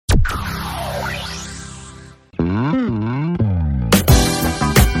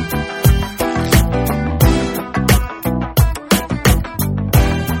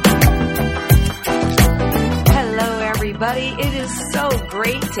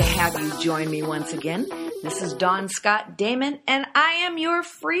to have you join me once again. This is Dawn Scott Damon, and I am your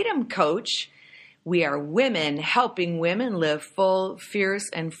freedom coach. We are women helping women live full, fierce,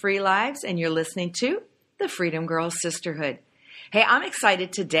 and free lives, and you're listening to the Freedom Girls Sisterhood. Hey, I'm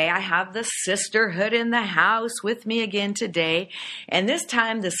excited today. I have the sisterhood in the house with me again today, and this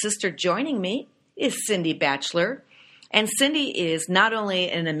time the sister joining me is Cindy Batchelor. And Cindy is not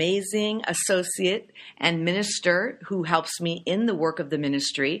only an amazing associate and minister who helps me in the work of the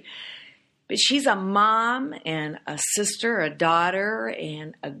ministry, but she's a mom and a sister, a daughter,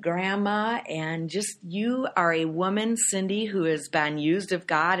 and a grandma. And just you are a woman, Cindy, who has been used of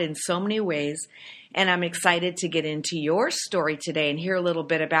God in so many ways. And I'm excited to get into your story today and hear a little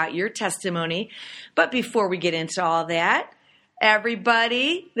bit about your testimony. But before we get into all that,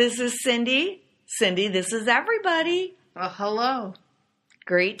 everybody, this is Cindy. Cindy, this is everybody. Well, hello.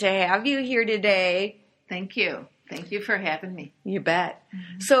 Great to have you here today. Thank you. Thank you for having me. You bet.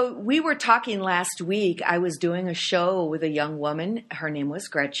 Mm-hmm. So we were talking last week. I was doing a show with a young woman. Her name was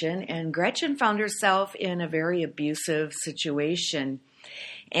Gretchen, and Gretchen found herself in a very abusive situation.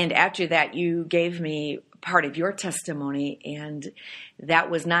 And after that, you gave me part of your testimony, and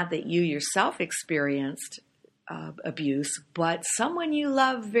that was not that you yourself experienced abuse, but someone you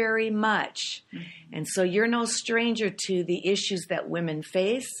love very much. Mm-hmm. And so you're no stranger to the issues that women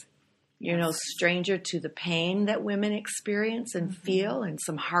face. You're no stranger to the pain that women experience and feel, and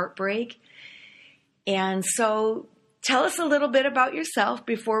some heartbreak. And so tell us a little bit about yourself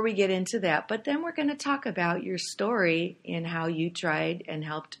before we get into that. But then we're going to talk about your story and how you tried and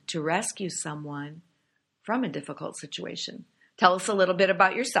helped to rescue someone from a difficult situation. Tell us a little bit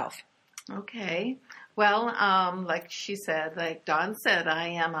about yourself. Okay. Well, like she said, like Dawn said, I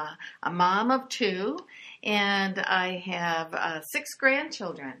am a mom of two, and I have 6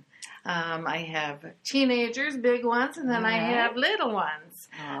 grandchildren. I have teenagers, big ones, and then I have little ones.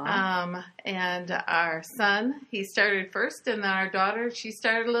 And our son, he started first, and our daughter, she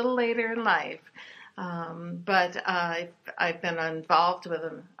started a little later in life. But I've been involved with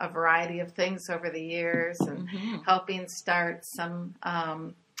a variety of things over the years, and helping start some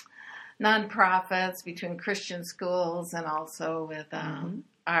nonprofits between Christian schools, and also with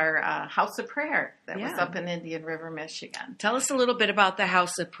our House of Prayer that was up in Indian River, Michigan. Tell us a little bit about the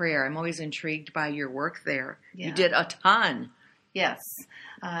House of Prayer. I'm always intrigued by your work there. Yeah. You did a ton. Yes.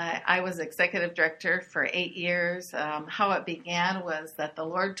 I was executive director for 8 years. How it began was that the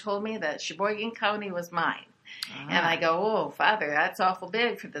Lord told me that Sheboygan County was mine. And I go, oh, Father, that's awful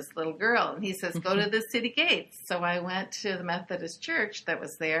big for this little girl. And he says, go to the city gates. So I went to the Methodist church that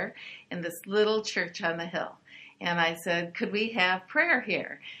was there in this little church on the hill. And I said, could we have prayer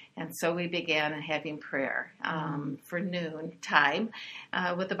here? And so we began having prayer for noon time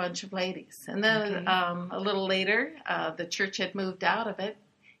with a bunch of ladies. And then a little later, the church had moved out of it,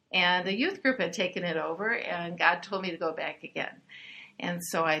 and a youth group had taken it over, and God told me to go back again. And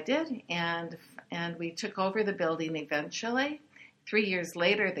so I did, and we took over the building eventually. 3 years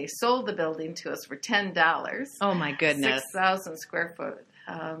later, they sold the building to us for $10. Oh, my goodness. 6,000 square foot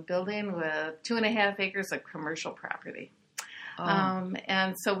building with 2.5 acres of commercial property.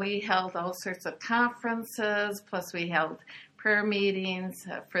 And so we held all sorts of conferences, plus we held prayer meetings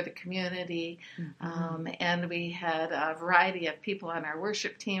for the community. And we had a variety of people on our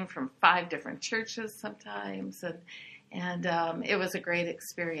worship team from 5 different churches sometimes. And it was a great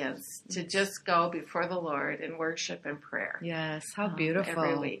experience to just go before the Lord in worship and prayer. Yes, how beautiful.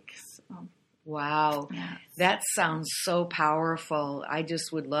 Every week. So, wow. Yes. That sounds so powerful. I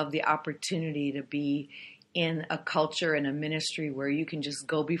just would love the opportunity to be in a culture and a ministry where you can just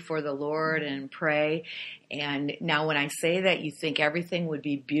go before the Lord and pray. And now when I say that, you think everything would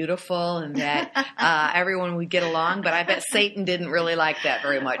be beautiful and that everyone would get along. But I bet Satan didn't really like that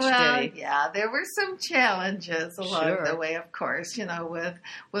very much, did he? Yeah, there were some challenges along the way, of course, with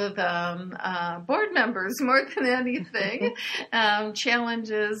board members more than anything.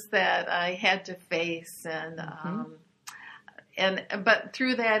 Challenges that I had to face, but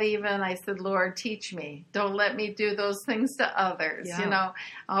through that even I said, Lord, teach me. Don't let me do those things to others. Yeah.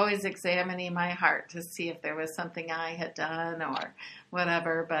 Always examining my heart to see if there was something I had done or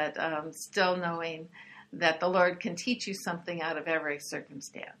whatever, but still knowing that the Lord can teach you something out of every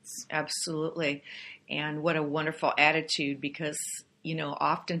circumstance. Absolutely. And what a wonderful attitude, because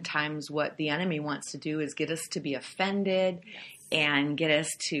oftentimes what the enemy wants to do is get us to be offended and get us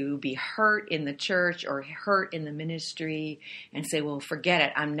to be hurt in the church or hurt in the ministry and say, well, forget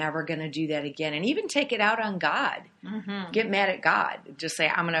it. I'm never going to do that again. And even take it out on God. Get mad at God. Just say,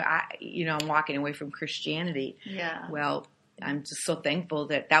 I'm walking away from Christianity. Yeah. Well, I'm just so thankful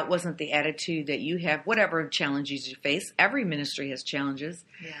that that wasn't the attitude that you have, whatever challenges you face. Every ministry has challenges.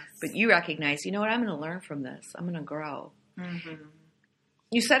 Yes. But you recognize, you know what, I'm going to learn from this. I'm going to grow. Mm-hmm.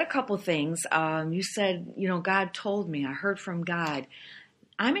 You said a couple things. You said, God told me. I heard from God.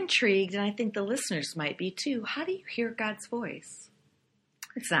 I'm intrigued, and I think the listeners might be too. How do you hear God's voice?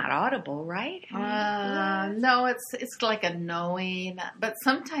 It's not audible, right? No, it's like a knowing, but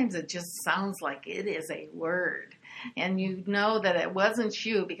sometimes it just sounds like it is a word. And you know that it wasn't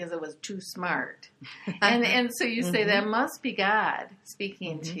you because it was too smart. And so you say, that must be God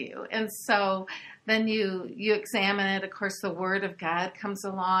speaking to you. And so then you examine it. Of course, the Word of God comes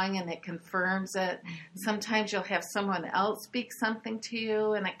along and it confirms it. Sometimes you'll have someone else speak something to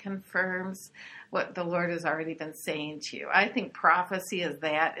you and it confirms what the Lord has already been saying to you. I think prophecy is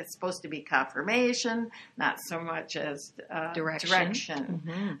that. It's supposed to be confirmation, not so much as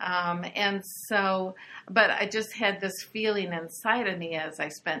direction. And so, but I just had this feeling inside of me as I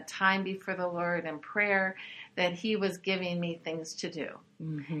spent time before the Lord in prayer that He was giving me things to do.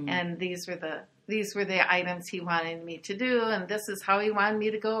 And these were the items He wanted me to do, and this is how He wanted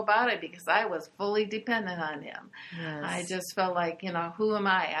me to go about it because I was fully dependent on Him. Yes. I just felt like, who am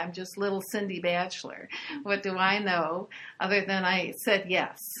I? I'm just little Cindy Batchelor. What do I know other than I said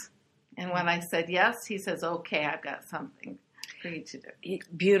yes? And when I said yes, He says, okay, I've got something for you to do.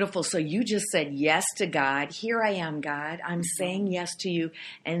 Beautiful. So you just said yes to God. Here I am, God. I'm saying yes to you.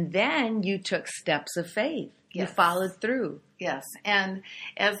 And then you took steps of faith. Yes. You followed through. Yes. And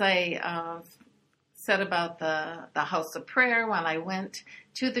as I said about the house of prayer, when I went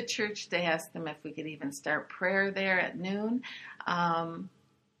to the church to ask them if we could even start prayer there at noon,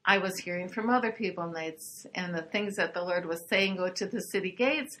 I was hearing from other people, and the things that the Lord was saying, go to the city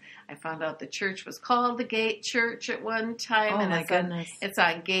gates. I found out the church was called the Gate Church at one time. Oh, my goodness. It's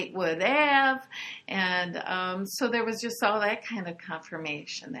on Gatewood Ave. And so there was just all that kind of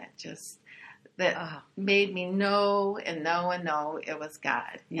confirmation that made me know and know and know it was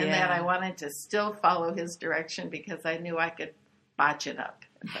God. Yeah. And that I wanted to still follow His direction because I knew I could botch it up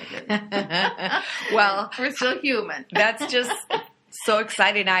if I didn't. Well, we're still human. That's just so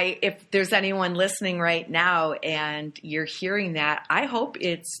exciting. If there's anyone listening right now and you're hearing that, I hope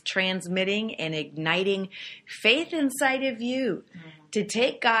it's transmitting and igniting faith inside of you. To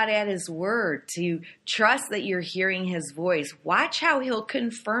take God at His word, to trust that you're hearing His voice. Watch how He'll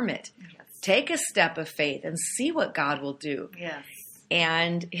confirm it. Take a step of faith and see what God will do. Yes.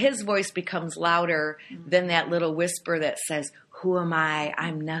 And His voice becomes louder than that little whisper that says, who am I?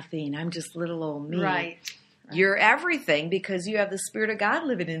 I'm nothing. I'm just little old me. Right. You're everything because you have the Spirit of God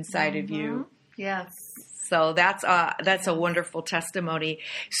living inside of you. Yes. So that's a wonderful testimony.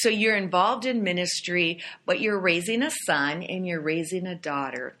 So you're involved in ministry, but you're raising a son and you're raising a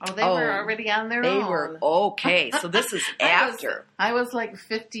daughter. Oh, they were already on their own. They were, okay. So this is after. I was like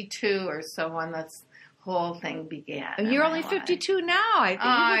 52 or so when this whole thing began. And you're only 52 now. I think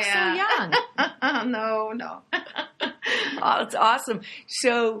you look so young. No. Oh, it's awesome.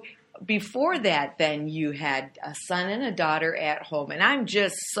 So before that, then you had a son and a daughter at home. And I'm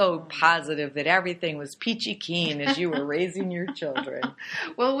just so positive that everything was peachy keen as you were raising your children.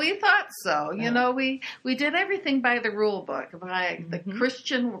 Well, we thought so. We did everything by the rule book, by the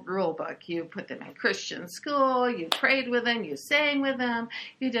Christian rule book. You put them in Christian school. You prayed with them. You sang with them.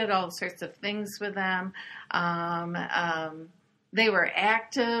 You did all sorts of things with them. They were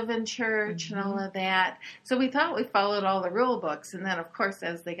active in church and all of that. So we thought we followed all the rule books. And then, of course,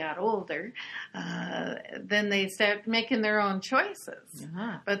 as they got older, then they started making their own choices.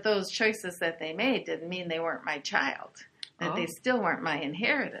 But those choices that they made didn't mean they weren't my child, that they still weren't my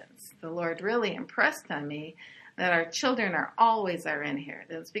inheritance. The Lord really impressed on me that our children are always our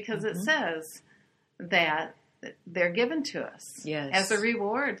inheritance because it says that they're given to us as a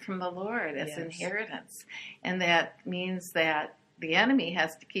reward from the Lord, as inheritance. And that means that the enemy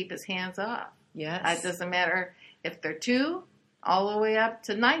has to keep his hands off. Yes. It doesn't matter if they're 2 all the way up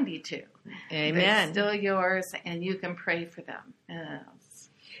to 92. Amen. They're still yours, and you can pray for them. Yes.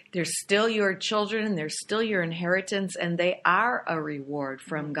 They're still your children, and they're still your inheritance, and they are a reward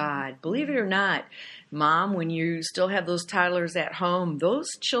from God. Believe it or not, Mom, when you still have those toddlers at home, those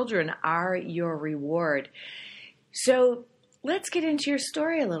children are your reward. So let's get into your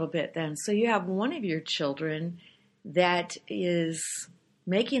story a little bit then. So you have one of your children that is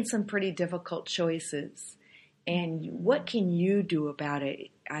making some pretty difficult choices. And what can you do about it?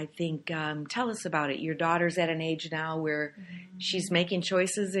 I think, tell us about it. Your daughter's at an age now where she's making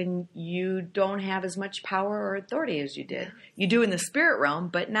choices and you don't have as much power or authority as you did. You do in the spirit realm,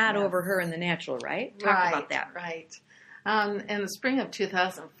 but not over her in the natural, right? Talk about that. Right. In the spring of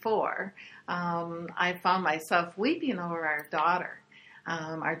 2004, I found myself weeping over our daughter.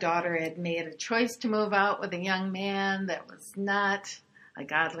 Our daughter had made a choice to move out with a young man that was not a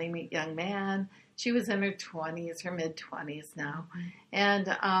godly young man. She was in her 20s, her mid-20s now. And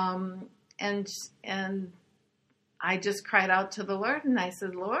I just cried out to the Lord, and I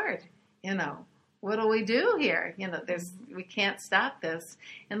said, Lord, what do we do here? We can't stop this.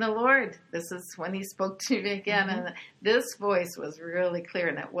 And the Lord, this is when he spoke to me again, and this voice was really clear,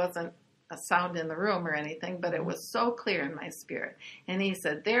 and it wasn't a sound in the room or anything, but it was so clear in my spirit. And he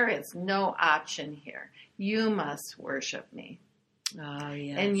said, there is no option here. You must worship me. Oh,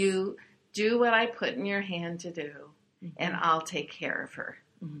 yes. And you do what I put in your hand to do, and I'll take care of her.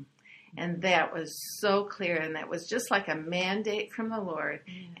 And that was so clear, and that was just like a mandate from the Lord.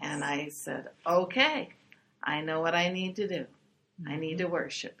 Yes. And I said, okay, I know what I need to do. I need to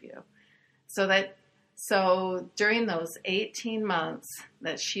worship you. So during those 18 months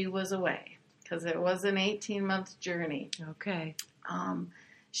that she was away, because it was an 18-month journey. Okay.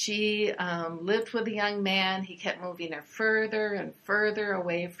 She lived with a young man. He kept moving her further and further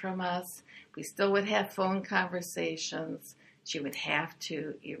away from us. We still would have phone conversations. She would have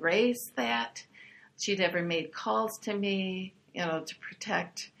to erase that. She'd never made calls to me, to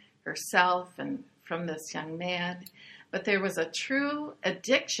protect herself and from this young man. But there was a true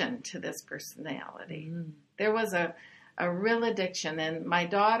addiction to this personality. There was a real addiction. And my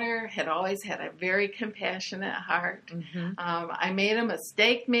daughter had always had a very compassionate heart. I made a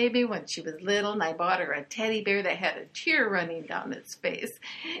mistake maybe when she was little, and I bought her a teddy bear that had a tear running down its face.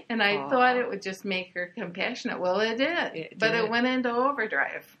 And I thought it would just make her compassionate. Well, it did. But it went into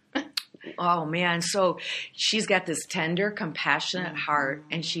overdrive. Oh, man. So she's got this tender, compassionate heart,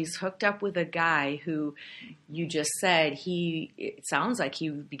 and she's hooked up with a guy who you just said it sounds like he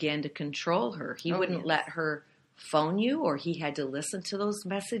began to control her. He wouldn't let her phone you, or he had to listen to those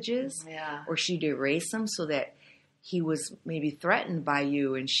messages, or she'd erase them so that he was maybe threatened by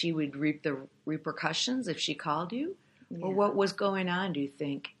you, and she would reap the repercussions if she called you. Or what was going on, do you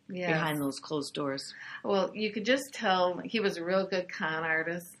think, behind those closed doors? Well, you could just tell he was a real good con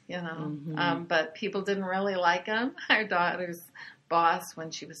artist, but people didn't really like him. Our daughter's boss,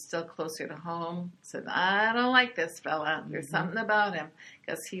 when she was still closer to home, said, I don't like this fella. There's something about him.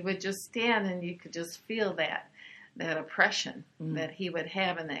 Because he would just stand, and you could just feel that oppression that he would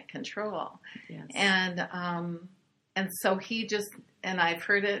have and that control. Yes. And so he just, and I've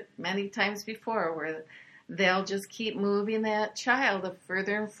heard it many times before, where they'll just keep moving that child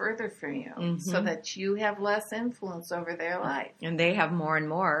further and further from you so that you have less influence over their life. And they have more and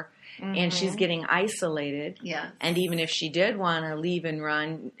more. And she's getting isolated. Yes. And even if she did want to leave and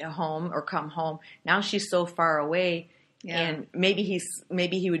run home or come home, now she's so far away. Yeah. And maybe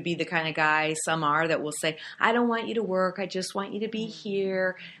he would be the kind of guy, some are, that will say, I don't want you to work. I just want you to be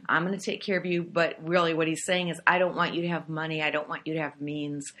here. I'm going to take care of you. But really what he's saying is, I don't want you to have money. I don't want you to have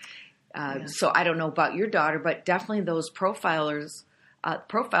means. So I don't know about your daughter, but definitely those profiles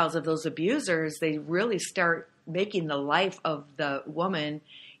of those abusers, they really start making the life of the woman,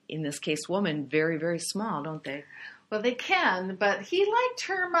 in this case woman, very, very small, don't they? Well, they can, but he liked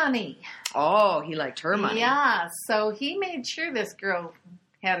her money. Oh, he liked her money. Yeah, so he made sure this girl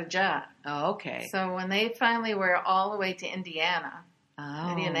had a job. Oh, okay. So when they finally were all the way to Indianapolis,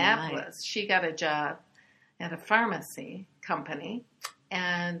 nice. She got a job at a pharmacy company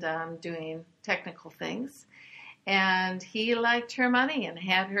and doing technical things. And he liked her money and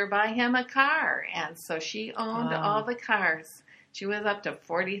had her buy him a car. And so she owned all the cars. She was up to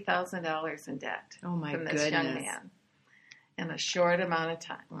 $40,000 in debt from this young man in a short amount of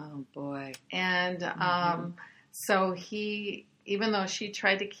time. Oh, boy. And so he, even though she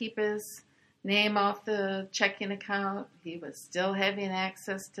tried to keep his name off the checking account, he was still having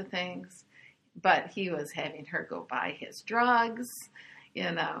access to things. But he was having her go buy his drugs.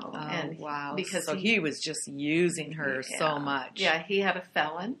 Wow. Because so he was just using her so much. Yeah, he had a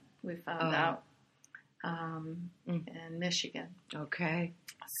felon, we found out, in Michigan. Okay.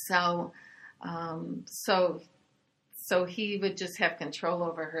 So he would just have control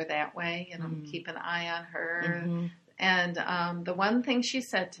over her that way, keep an eye on her. And the one thing she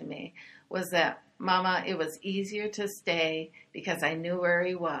said to me was that, Mama, it was easier to stay because I knew where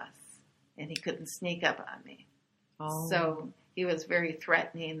he was, and he couldn't sneak up on me. Oh. So he was very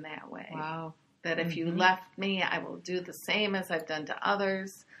threatening that way. Wow. That if you left me, I will do the same as I've done to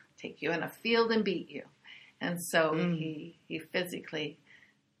others, take you in a field and beat you. And so he physically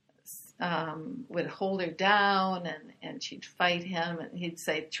would hold her down, and she'd fight him, and he'd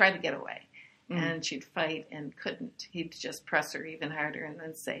say, try to get away. And she'd fight and couldn't. He'd just press her even harder and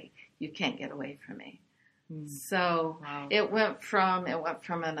then say, you can't get away from me. So it went from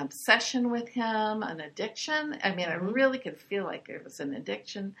an obsession with him, an addiction. I mean, I really could feel like it was an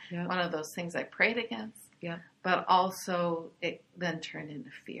addiction, one of those things I prayed against. Yeah. But also it then turned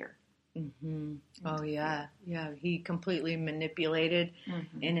into fear. Mm-hmm. Oh, yeah. Yeah. He completely manipulated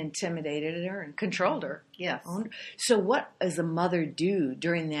and intimidated her and controlled her. Yes. So what does a mother do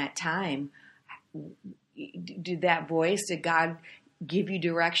during that time? Did God give you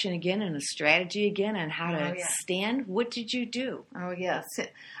direction again and a strategy again on how to stand? What did you do? Oh, yes.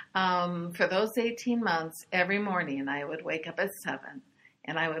 For those 18 months, every morning I would wake up at 7.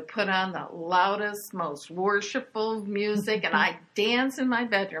 And I would put on the loudest, most worshipful music, and I'd dance in my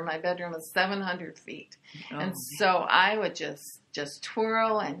bedroom. My bedroom was 700 feet. And so I would just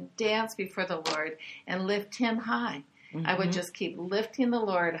twirl and dance before the Lord and lift him high. I would just keep lifting the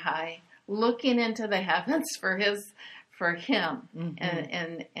Lord high, looking into the heavens for him,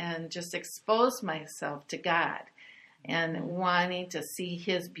 and just expose myself to God and wanting to see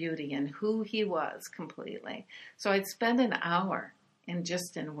his beauty and who he was completely. So I'd spend an hour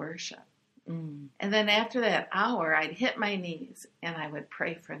in worship. And then after that hour, I'd hit my knees and I would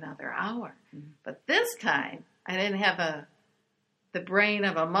pray for another hour. But this time, I didn't have the brain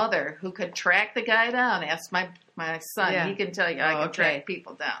of a mother who could track the guy down. Ask my son. Yeah. He can tell you I can track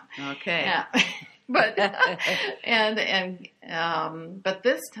people down. Okay. Yeah. But but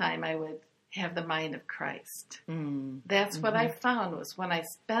this time I would have the mind of Christ. That's what I found was when I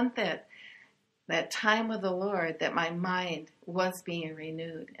spent that time with the Lord, that my mind was being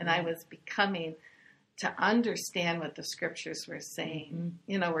renewed and I was becoming to understand what the scriptures were saying.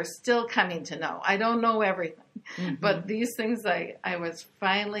 You know, we're still coming to know. I don't know everything, but these things I was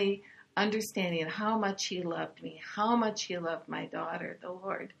finally understanding how much he loved me, how much he loved my daughter, the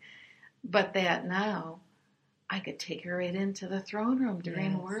Lord. But that now I could take her right into the throne room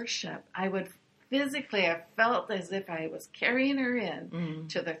during worship. I felt as if I was carrying her in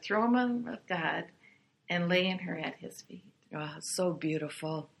to the throne room of God and laying her at his feet. Oh, so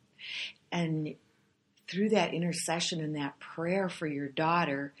beautiful. And through that intercession and that prayer for your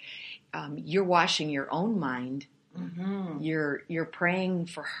daughter, you're washing your own mind. You're praying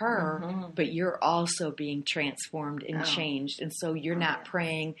for her, but you're also being transformed and changed. And so you're not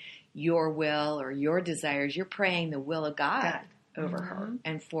praying your will or your desires. You're praying the will of God. Over her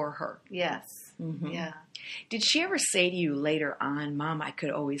and for her. Yes. Yeah. Did she ever say to you later on, Mom, I could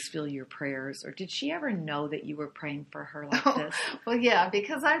always feel your prayers? Or did she ever know that you were praying for her like this? Well, yeah,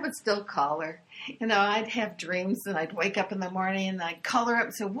 because I would still call her. You know, I'd have dreams and I'd wake up in the morning and I'd call her up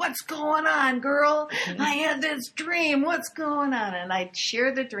and say, what's going on, girl? I had this dream. What's going on? And I'd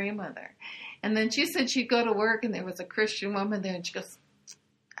share the dream with her. And then she said she'd go to work and there was a Christian woman there and she goes,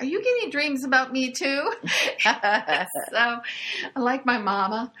 are you getting dreams about me too? So, like my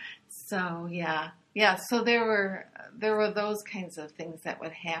mama. So, yeah. So there were those kinds of things that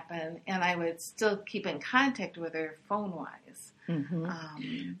would happen, and I would still keep in contact with her phone-wise.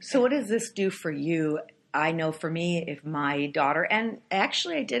 So what does this do for you? I know for me, if my daughter, and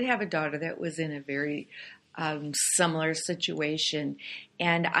actually I did have a daughter that was in a very similar situation,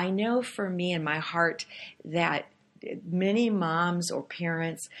 and I know for me in my heart that many moms or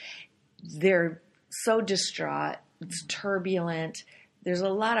parents, they're so distraught, it's turbulent, there's a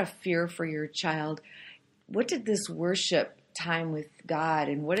lot of fear for your child. What did this worship time with God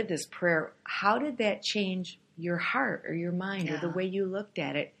and what did this prayer, how did that change your heart or your mind or the way you looked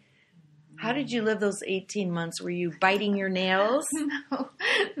at it? How did you live those 18 months? Were you biting your nails?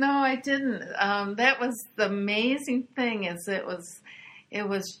 No, I didn't. That was the amazing thing is it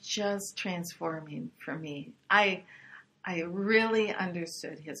was just transforming for me. I really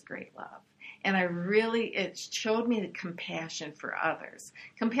understood his great love. And it showed me the compassion for others.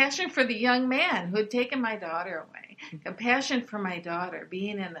 Compassion for the young man who had taken my daughter away. Compassion for my daughter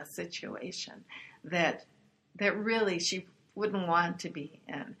being in a situation that really she wouldn't want to be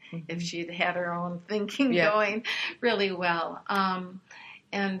in if she'd had her own thinking going really well.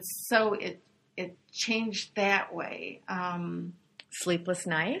 And so it changed that way. Sleepless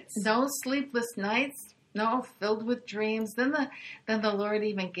nights? No sleepless nights. No, filled with dreams. Then the Lord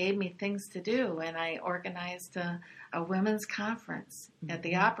even gave me things to do, and I organized a women's conference at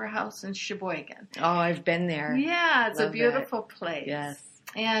the Opera House in Sheboygan. Oh, I've been there. Yeah, it's a beautiful place. Yes.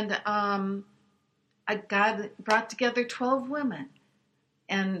 And God brought together 12 women,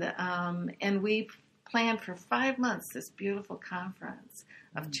 and we planned for 5 months this beautiful conference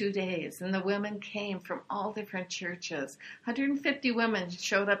of 2 days. And the women came from all different churches. 150 women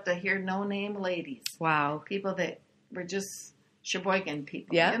showed up to hear no-name ladies. Wow. People that were just Sheboygan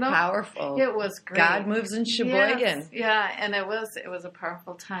people. Yeah, powerful. It was great. God moves in Sheboygan. Yes, yeah, and it was a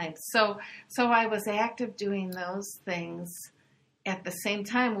powerful time. So I was active doing those things at the same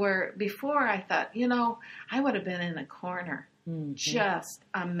time, where before I thought, I would have been in a corner, just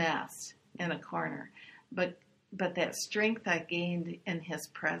a mess in a corner. But that strength I gained in his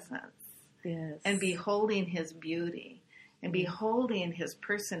presence, yes, and beholding his beauty, and beholding his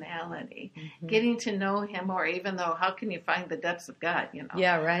personality, getting to know him more, even though how can you find the depths of God,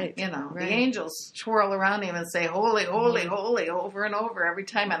 Yeah, right. The angels twirl around him and say, holy, holy, holy, over and over every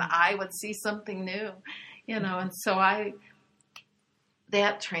time, and I would see something new, and so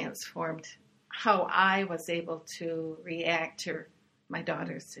that transformed how I was able to react to my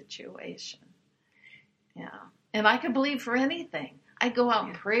daughter's situation. Yeah. And I could believe for anything. I'd go out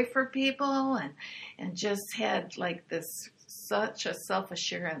and pray for people and just had like such a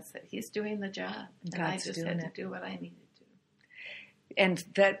self-assurance that he's doing the job. And I just had to do what I needed to. And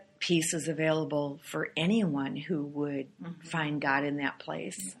that peace is available for anyone who would find God in that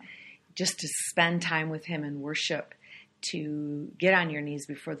place. Yeah. Just to spend time with him and worship, to get on your knees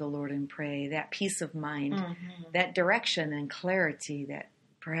before the Lord and pray, that peace of mind, that direction and clarity, that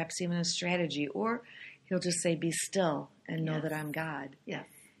perhaps even a strategy, or he'll just say, be still and know that I'm God. Yeah.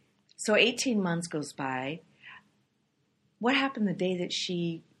 So 18 months goes by. What happened the day that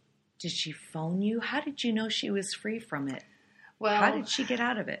did she phone you? How did you know she was free from it? Well, how did she get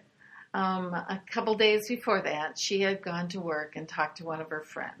out of it? A couple days before that, she had gone to work and talked to one of her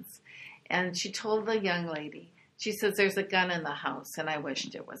friends. And she told the young lady, she says, there's a gun in the house and I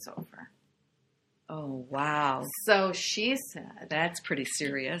wished it was over. Oh, wow. So she said... That's pretty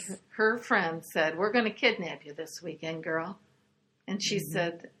serious. Her friend said, we're going to kidnap you this weekend, girl. And she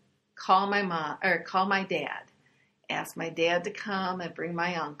said, call my dad. Ask my dad to come and bring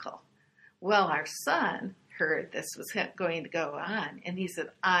my uncle. Well, our son heard this was going to go on. And he said,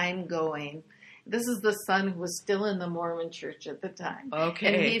 I'm going. This is the son who was still in the Mormon church at the time.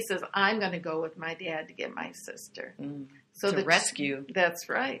 Okay. And he says, I'm going to go with my dad to get my sister. So to rescue. That's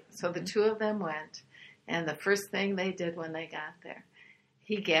right. So the two of them went. And the first thing they did when they got there,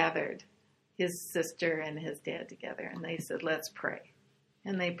 he gathered his sister and his dad together. And they said, let's pray.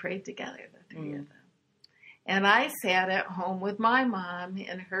 And they prayed together, the three of them. And I sat at home with my mom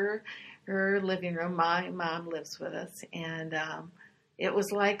in her living room. My mom lives with us. And it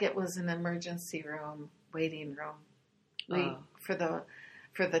was like it was an emergency room, waiting room for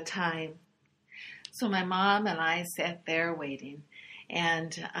the time. So my mom and I sat there waiting.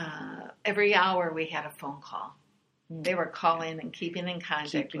 And every hour we had a phone call. They were calling and keeping in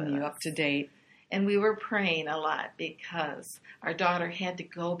contact with us. Keeping you up to date. And we were praying a lot because our daughter had to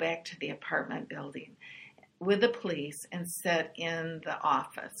go back to the apartment building with the police and sit in the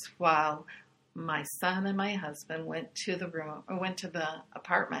office while my son and my husband went to the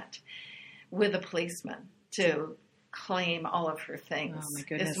apartment with a policeman to claim all of her things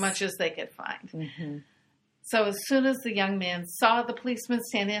as much as they could find. So as soon as the young man saw the policeman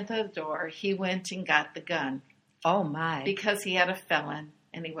standing at the door, he went and got the gun. Oh, my. Because he had a felon,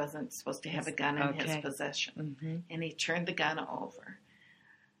 and he wasn't supposed to have a gun in his possession. And he turned the gun over.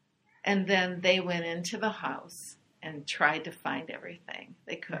 And then they went into the house and tried to find everything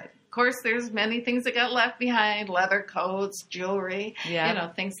they could. Of course, there's many things that got left behind, leather coats, jewelry,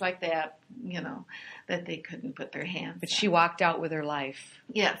 things like that, that they couldn't put their hands on. But she walked out with her life.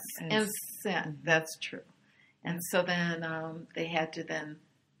 Yes, and sin. That's true. And so then they had to then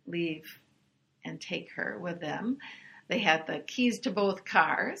leave and take her with them. They had the keys to both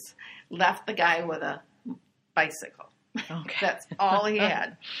cars, left the guy with a bicycle. Okay. That's all he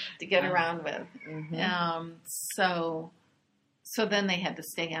had to get around with. So then they had to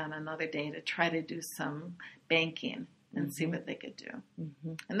stay on another day to try to do some banking and see what they could do.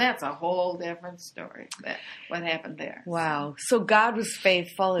 And that's a whole different story, what happened there. Wow. So God was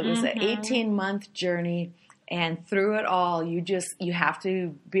faithful. It was an 18-month journey. And through it all, you have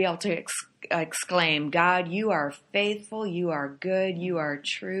to be able to exclaim, God, you are faithful, you are good, you are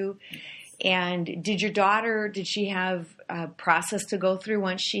true. And did your daughter, did she have a process to go through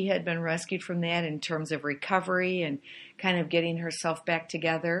once she had been rescued from that in terms of recovery and kind of getting herself back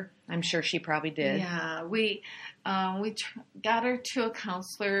together? I'm sure she probably did. Yeah, we got her to a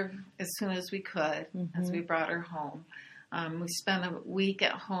counselor as soon as we could, as we brought her home. We spent a week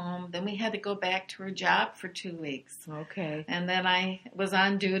at home. Then we had to go back to her job for 2 weeks. Okay. And then I was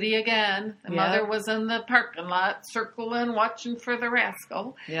on duty again. The mother was in the parking lot circling, watching for the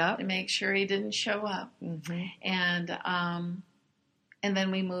rascal to make sure he didn't show up. And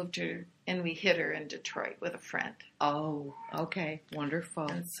then we moved her and we hid her in Detroit with a friend. Oh, okay. Wonderful.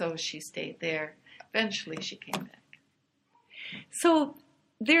 And so she stayed there. Eventually she came back. So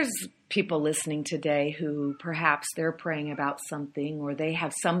there's people listening today who perhaps they're praying about something, or they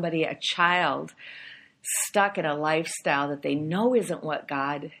have somebody, a child, stuck in a lifestyle that they know isn't what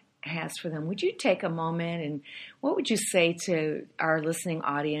God has for them. Would you take a moment and what would you say to our listening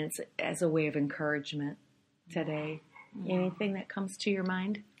audience as a way of encouragement today? Anything that comes to your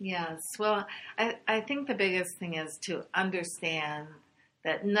mind? Yes. Well, I think the biggest thing is to understand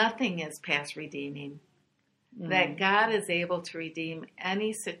that nothing is past redeeming. That God is able to redeem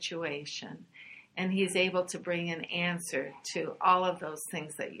any situation, and He's able to bring an answer to all of those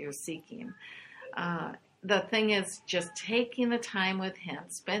things that you're seeking. The thing is just taking the time with Him,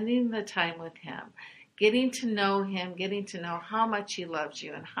 spending the time with Him, getting to know Him, getting to know how much He loves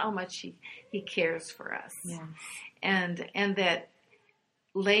you and how much He cares for us. Yes. And that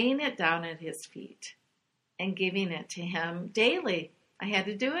laying it down at His feet and giving it to Him daily. I had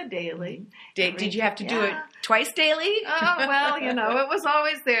to do it daily. Did you have to do it twice daily? Oh, well, it was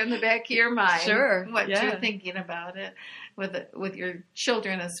always there in the back of your mind. Sure. What you're thinking about it, with your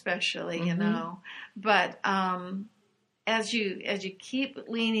children especially, But as you keep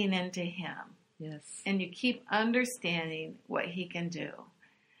leaning into Him, yes, and you keep understanding what He can do,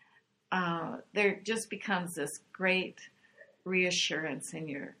 there just becomes this great reassurance in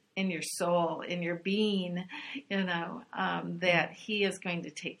your soul, in your being, that He is going to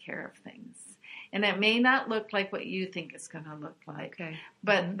take care of things. And it may not look like what you think it's going to look like. Okay.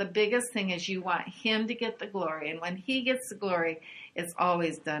 But the biggest thing is you want Him to get the glory. And when He gets the glory, it's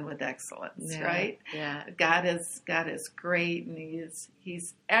always done with excellence, right? Yeah. God is great, and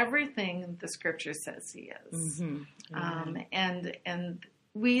He's everything the Scripture says He is. Mm-hmm. And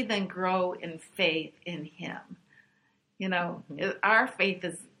we then grow in faith in Him. Our faith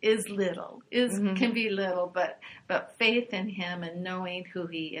is little, can be little, but faith in Him and knowing who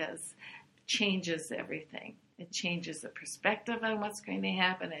He is changes everything. It changes the perspective on what's going to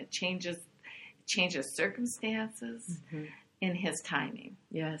happen. It changes circumstances in His timing.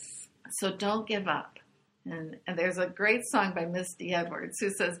 Yes. So don't give up. And there's a great song by Misty Edwards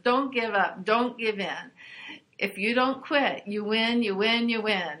who says, "Don't give up, don't give in. If you don't quit, you win, you win, you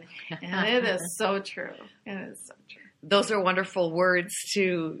win." And it is so true. It is so true. Those are wonderful words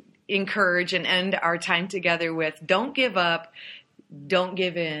to encourage and end our time together with. Don't give up. Don't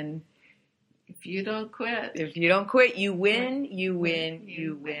give in. If you don't quit. If you don't quit, you win, you win,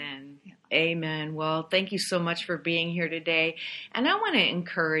 you win. Yeah. Amen. Well, thank you so much for being here today. And I want to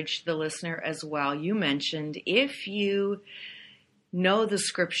encourage the listener as well. You mentioned if you know the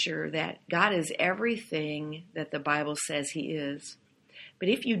Scripture that God is everything that the Bible says He is. But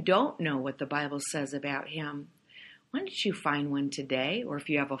if you don't know what the Bible says about Him, why don't you find one today? Or if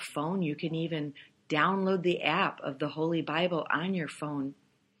you have a phone, you can even download the app of the Holy Bible on your phone.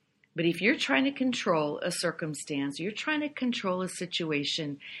 But if you're trying to control a circumstance, you're trying to control a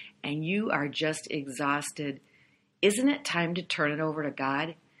situation, and you are just exhausted, isn't it time to turn it over to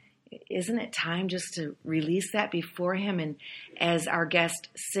God? Isn't it time just to release that before Him? And as our guest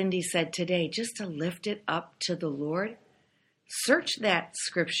Cindy said today, just to lift it up to the Lord? Search that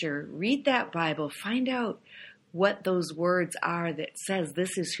Scripture, read that Bible, find out what those words are that says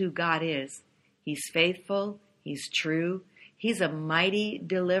this is who God is. He's faithful, He's true, He's a mighty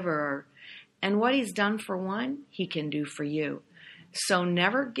deliverer. And what He's done for one, He can do for you. So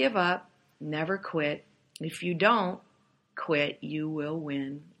never give up, never quit. If you don't quit, you will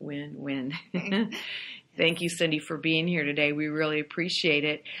win, win, win. Thank you, Cindy, for being here today. We really appreciate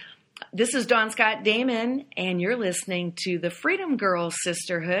it. This is Dawn Scott Damon, and you're listening to the Freedom Girls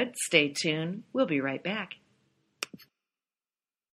Sisterhood. Stay tuned. We'll be right back.